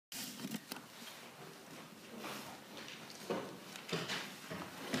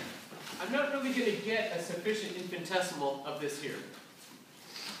I'm not really going to get a sufficient infinitesimal of this here.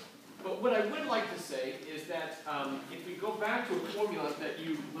 But what I would like to say is that if we go back to a formula that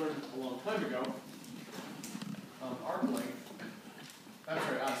you learned a long time ago, arc length, I'm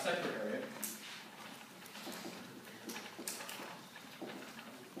sorry, sector area.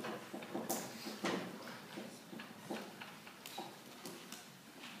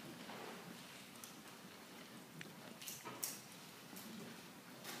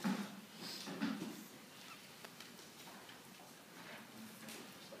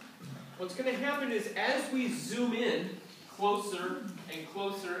 What's going to happen is as we zoom in closer and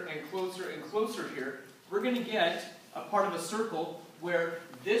closer and closer and closer here, we're going to get a part of a circle where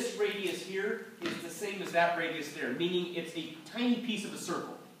this radius here is the same as that radius there, meaning it's a tiny piece of a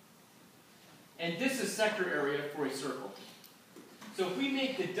circle. And this is sector area for a circle. So if we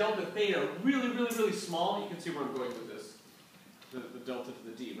make the delta theta really, really, really small, you can see where I'm going with this, the delta to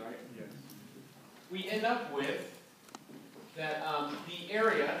the d, right? Yes. We end up with that the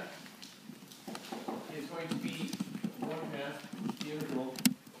area is going to be 1/2 the integral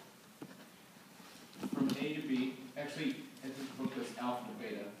from a to b. Actually, I just book this alpha to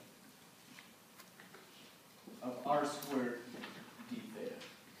beta of r squared d theta.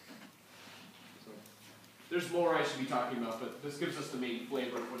 So there's more I should be talking about, but this gives us the main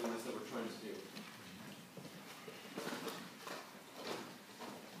flavor of what it is that we're trying to do.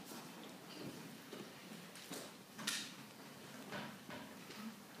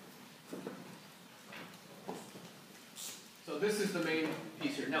 So this is the main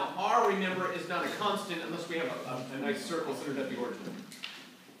piece here. Now, r, remember, is not a constant unless we have a nice circle centered at the origin.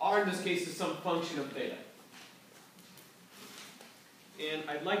 R, in this case, is some function of theta. And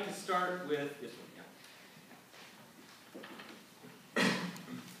I'd like to start with this one.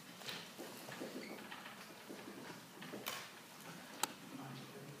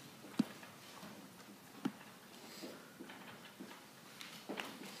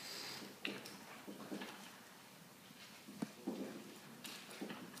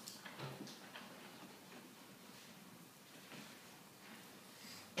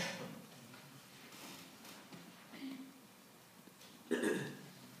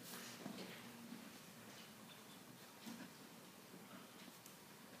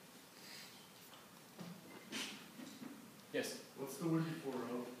 Yes? What's the word before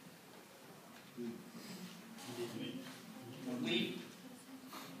O? Leaf.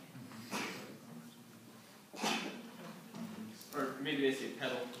 Or maybe they say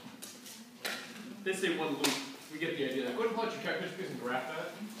pedal. They say one loop. We get the idea. Go ahead and plot your calculator piece and graph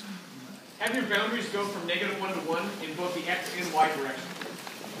that. Have your boundaries go from -1 to 1 in both the x and y direction.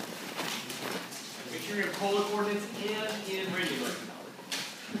 Make sure you have polar coordinates and in radial.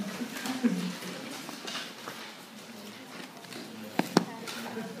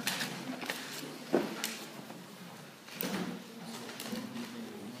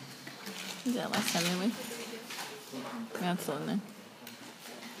 Is that last time, didn't we? That's the one there.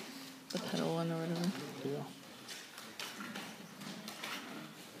 The pedal one or whatever. Yeah.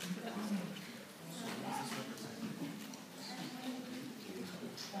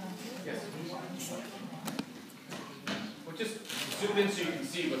 Yes? Well, just zoom in so you can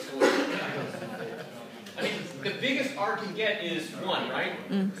see what's going on. I mean, the biggest r can get is 1, right?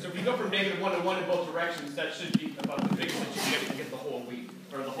 So if you go from -1 to 1 in both directions, that should be about the biggest that you can get the whole week,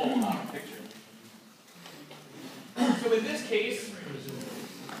 or the whole picture. So in this case,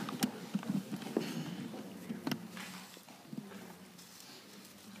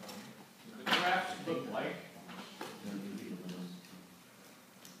 the graph should look like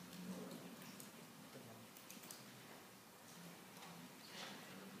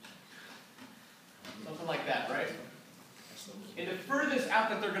something like that, right? And the furthest out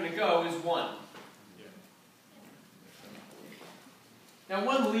that they're going to go is 1. Now,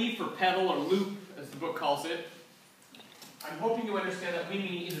 one leaf or pedal or loop, as the book calls it, I'm hoping you understand that we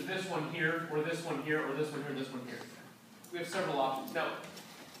mean either this one here, or this one here, or this one here, or this one here. We have several options. Now,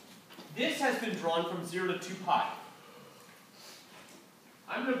 this has been drawn from 0 to 2 pi.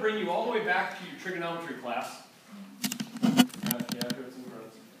 I'm going to bring you all the way back to your trigonometry class.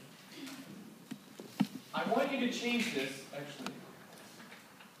 I want you to change this, actually.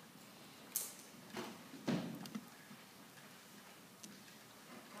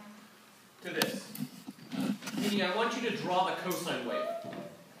 To this. Meaning I want you to draw the cosine wave.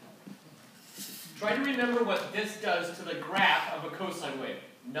 Try to remember what this does to the graph of a cosine wave.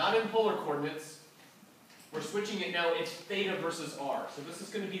 Not in polar coordinates. We're switching it now, it's theta versus r. So this is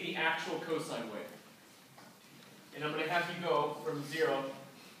going to be the actual cosine wave. And I'm going to have you go from 0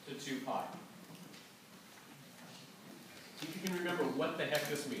 to 2 pi. See if you can remember what the heck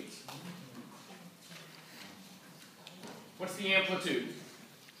this means. What's the amplitude?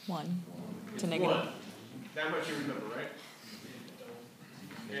 1 It's to negative. 1. That much you remember, right?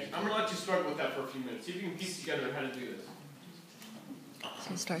 Okay, I'm going to let you struggle with that for a few minutes. See if you can piece together how to do this.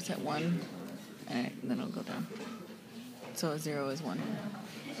 So it starts at 1, and then it'll go down. So 0 is 1.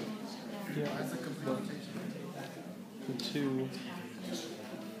 Yeah, the 2,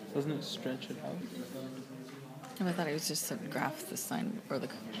 doesn't it stretch it out? And I thought it was just to graph the sine, or the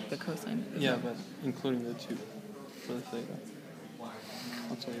cosine. Yeah, but including the 2 for the theta.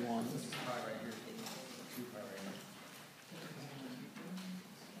 That's a 1.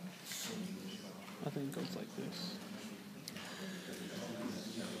 I think it goes like this.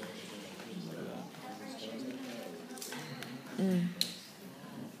 Like that.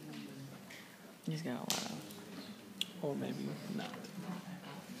 He's got a lot of Or maybe not.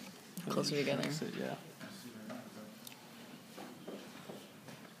 closer together. That's it, yeah.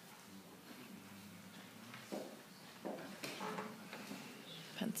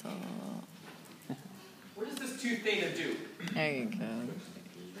 Pencil. What does this 2 theta do? There you go.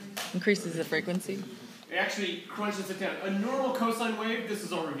 Increases the frequency. It actually crunches it down. A normal cosine wave, this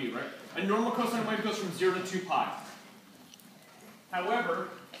is our review, right? A normal cosine wave goes from 0 to 2 pi. However,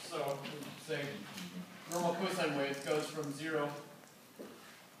 so say normal cosine wave goes from 0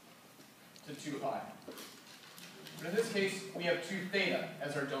 to 2 pi. But in this case, we have 2 theta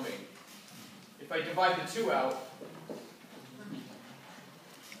as our domain. If I divide the 2 out,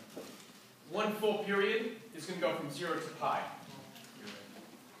 one full period is going to go from 0 to pi.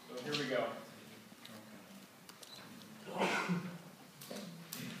 So here we go.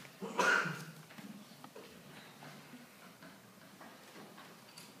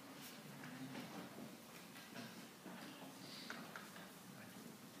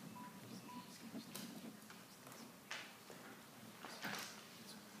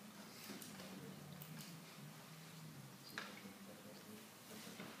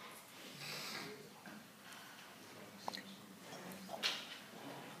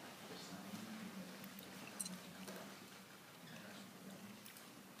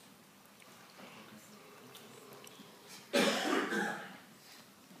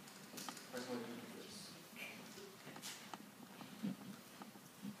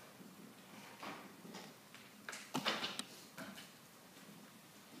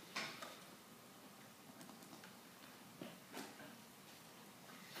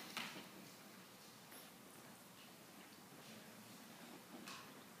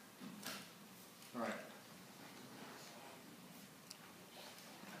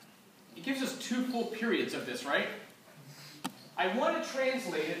 It gives us 2 full periods of this, right? I want to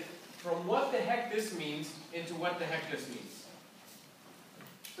translate it from what the heck this means into what the heck this means.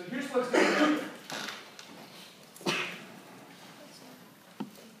 So here's what's going to happen.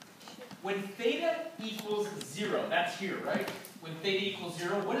 When theta equals 0, that's here, right? When theta equals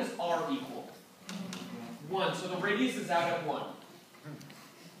 0, what does r equal? 1, so the radius is out at 1.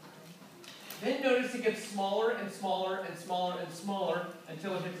 Then notice it gets smaller and smaller and smaller and smaller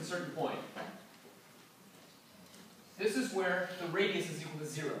until it hits a certain point. This is where the radius is equal to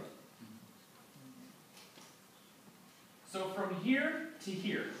 0. So from here to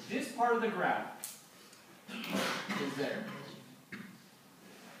here, this part of the graph is there.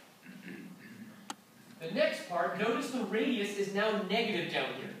 The next part, notice the radius is now negative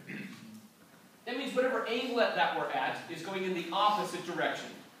down here. That means whatever angle that we're at is going in the opposite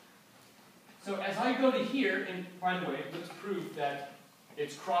direction. So as I go to here, and by the way, let's prove that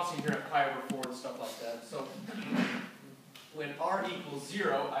it's crossing here at pi over 4 and stuff like that. So when r equals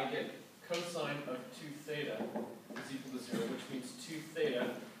 0, I get cosine of 2 theta is equal to 0, which means 2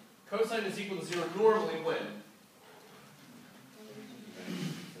 theta. Cosine is equal to 0 normally when?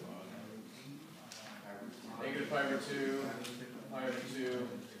 Negative pi over 2, pi over 2,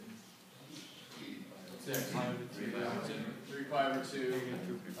 6, 3 pi over 2,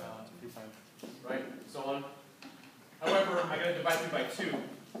 right, so on. However, I gotta divide through by 2.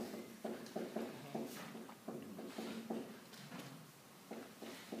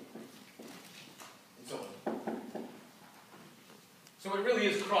 And so on. So it really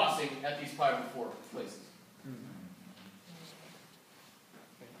is crossing at these pi over 4 places.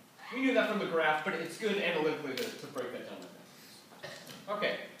 We knew that from the graph, but it's good analytically to break that down like that.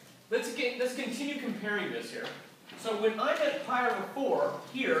 Okay, let's continue comparing this here. So when I'm at pi over 4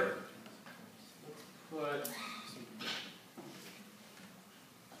 here, let's put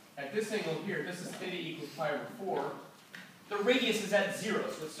at this angle here, this is theta equals pi over 4. The radius is at 0.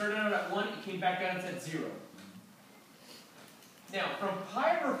 So it started out at 1, it came back down, it's at 0. Now, from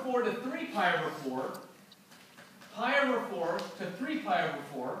pi over 4 to 3 pi over 4, pi over 4 to 3 pi over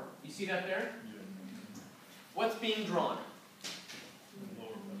 4, you see that there? What's being drawn?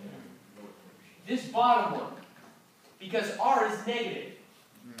 this bottom one, because r is negative.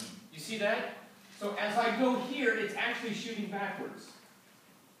 You see that? So as I go here, it's actually shooting backwards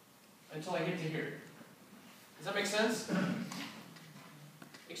until I get to here. Does that make sense?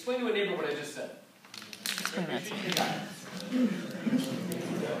 Explain to a neighbor what I just said. Explain that to me.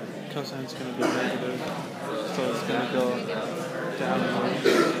 Cosine's going to be negative, so it's going to go down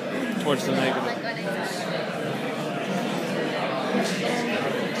towards the negative.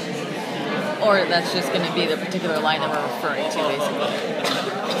 Or that's just going to be the particular line that we're referring to, basically.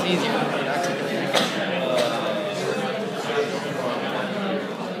 It's easier for me to articulate.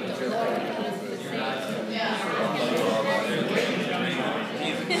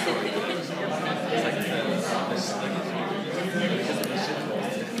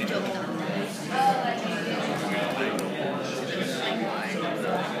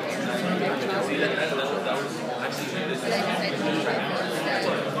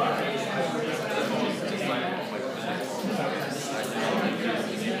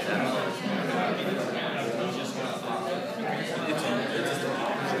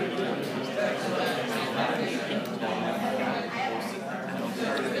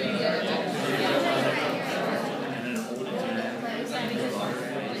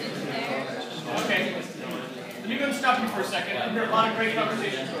 Stop you for a second. I hear a lot of great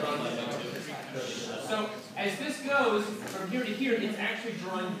conversations going on. So, as this goes from here to here, it's actually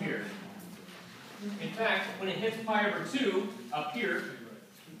drawing here. In fact, when it hits pi over 2 up here,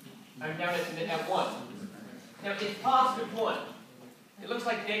 I'm down at 1. Now, it's positive 1. It looks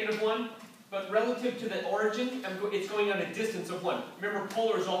like negative 1, but relative to the origin, it's going on a distance of 1. Remember,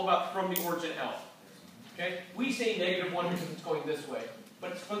 polar is all about from the origin out. Okay? We say negative 1 because it's going this way.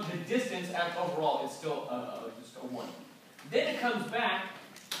 But from the distance overall, it's still just a 1. Then it comes back,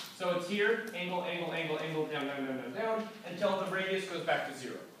 so it's here, angle, angle, angle, angle, down, down, down, down, down, until the radius goes back to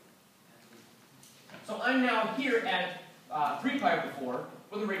 0. So I'm now here at 3 pi over 4,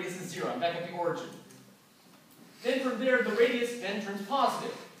 where the radius is 0. I'm back at the origin. Then from there, the radius then turns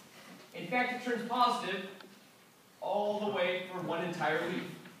positive. In fact, it turns positive all the way for one entire leaf.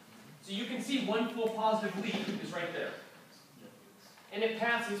 So you can see one full positive leaf is right there. And it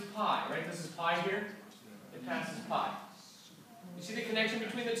passes pi, right? This is pi here. It passes pi. You see the connection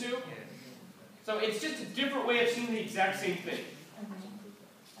between the two? So it's just a different way of seeing the exact same thing.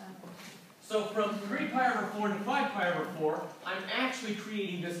 So from 3 pi over 4 to 5 pi over 4, I'm actually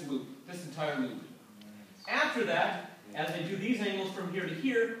creating this loop, this entire loop. After that, as I do these angles from here to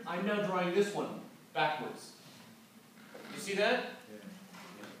here, I'm now drawing this one backwards. You see that?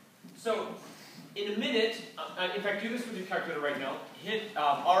 So in a minute, in fact, do this with your calculator right now. Hit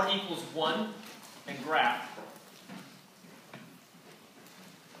r equals 1 and graph.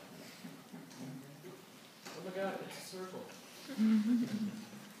 Oh my god, it's a circle.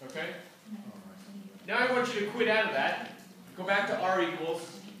 Okay? Now I want you to quit out of that. Go back to r equals.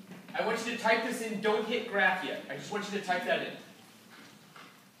 I want you to type this in. Don't hit graph yet. I just want you to type that in.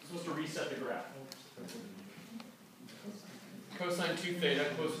 You're supposed to reset the graph. Cosine 2 theta,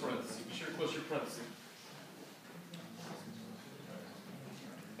 close parenthesis. Be sure to close your parenthesis.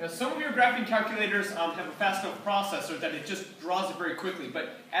 Now, some of your graphing calculators have a fast enough processor that it just draws it very quickly.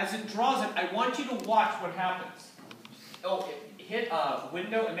 But as it draws it, I want you to watch what happens. Oh, hit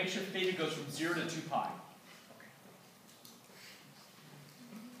window and make sure theta goes from 0 to 2 pi.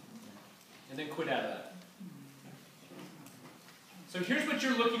 And then quit out of that. So here's what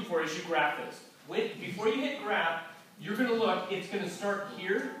you're looking for as you graph this. Before you hit graph, you're going to look, it's going to start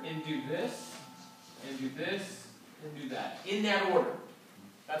here and do this, and do this, and do that. In that order.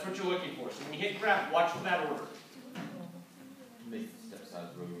 That's what you're looking for. So when you hit graph, watch for that order. Make the step size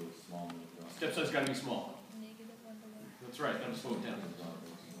really, really small. Step size got to be small. That's right, that'll slow it down.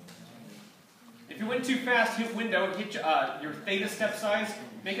 If you went too fast, hit window, hit your theta step size,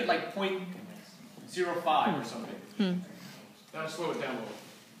 make it like 0.05 or something. That'll slow it down a little.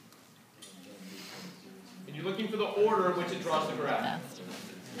 And you're looking for the order in which it draws the graph.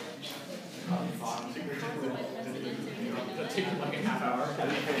 That'll take like a half hour.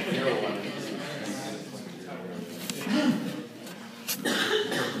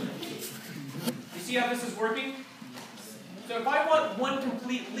 You see how this is working? So if I want one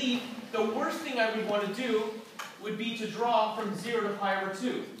complete leaf, the worst thing I would want to do would be to draw from 0 to pi over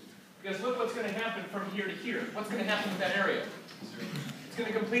 2. Because look what's going to happen from here to here. What's going to happen with that area? It's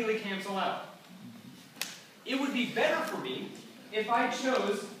going to completely cancel out. It would be better for me if I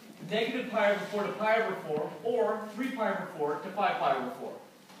chose negative pi over 4 to pi over 4, or 3 pi over 4 to 5 pi over 4.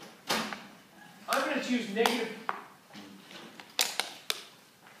 I'm going to choose negative...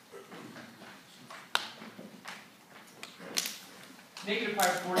 Negative pi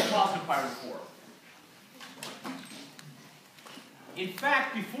over 4 to positive pi over 4. In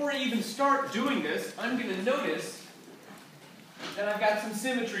fact, before I even start doing this, I'm going to notice that I've got some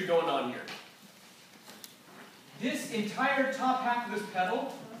symmetry going on here. This entire top half of this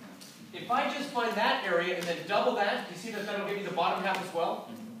pedal, if I just find that area and then double that, you see that that'll give me the bottom half as well?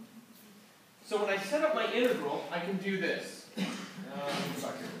 So when I set up my integral, I can do this.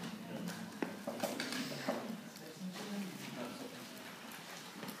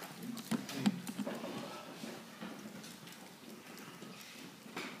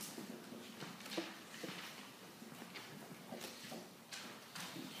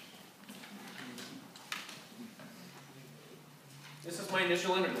 This is my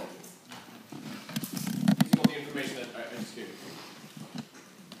initial integral, using all the information that I just gave you.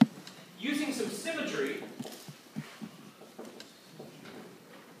 Using some symmetry,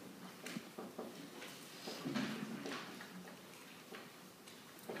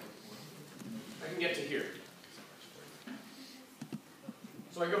 I can get to here.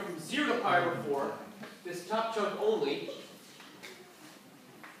 So I go from 0 to pi over 4, this top chunk only,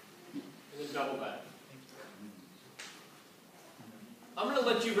 and then double that. I'm going to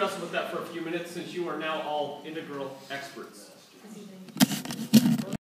let you wrestle with that for a few minutes since you are now all integral experts.